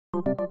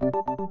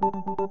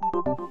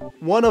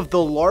One of the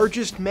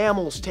largest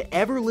mammals to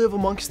ever live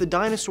amongst the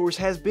dinosaurs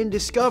has been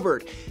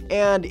discovered,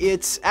 and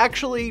it's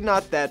actually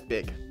not that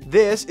big.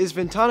 This is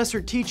Ventana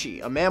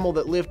certici, a mammal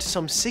that lived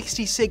some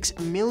 66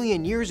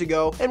 million years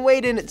ago and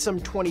weighed in at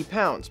some 20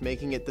 pounds,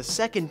 making it the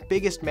second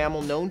biggest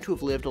mammal known to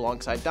have lived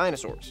alongside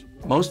dinosaurs.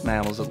 Most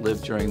mammals that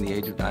lived during the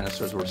age of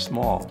dinosaurs were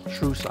small,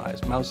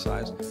 shrew-sized,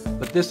 mouse-sized,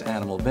 but this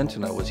animal,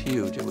 Ventana, was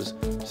huge. It was,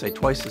 say,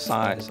 twice the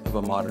size of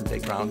a modern-day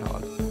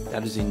groundhog.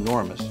 That is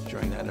enormous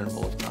during that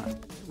interval of time.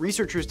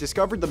 Researchers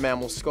discovered the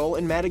mammal's skull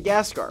in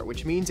Madagascar,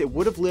 which means it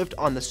would have lived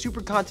on the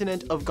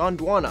supercontinent of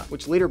Gondwana,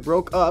 which later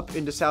broke up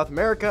into South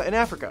America and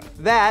Africa.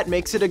 That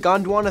makes it a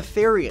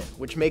Gondwanatherian,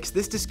 which makes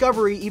this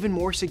discovery even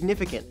more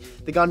significant.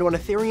 The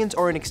Gondwanatherians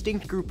are an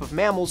extinct group of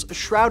mammals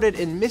shrouded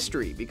in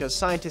mystery because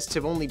scientists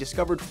have only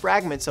discovered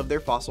fragments of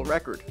their fossil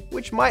record,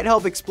 which might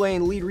help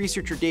explain lead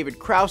researcher David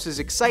Krause's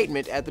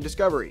excitement at the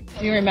discovery.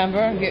 Do you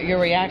remember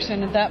your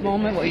reaction at that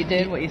moment, what you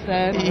did, what you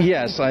said?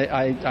 Yes,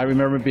 I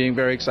remember being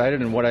very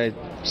excited, and what I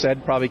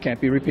said probably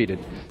can't be repeated.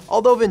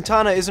 Although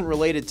Ventana isn't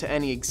related to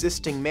any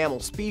existing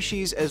mammal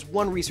species, as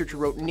one researcher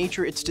wrote in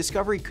Nature, its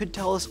discovery could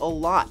tell us a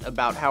lot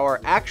about how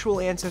our actual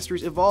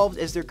ancestors evolved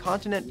as their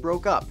continent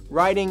broke up.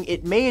 Writing,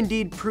 "It may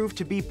indeed prove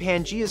to be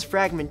Pangaea's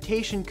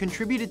fragmentation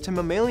contributed to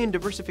mammalian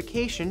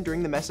diversification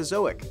during the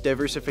Mesozoic.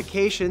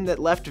 Diversification that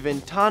left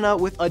Ventana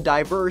with a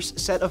diverse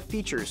set of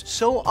features.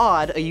 So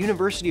odd, a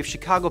University of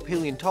Chicago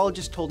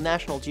paleontologist told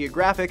National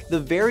Geographic, the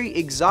very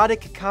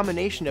exotic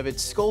combination of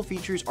its skull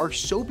features are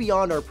so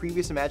beyond our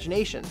previous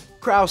imagination."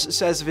 Krause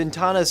says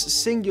Ventana's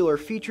singular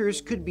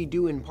features could be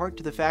due in part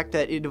to the fact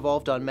that it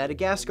evolved on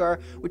Madagascar,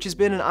 which has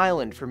been an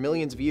island for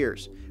millions of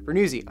years. For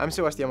Newsy, I'm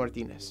Sebastián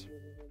Martínez.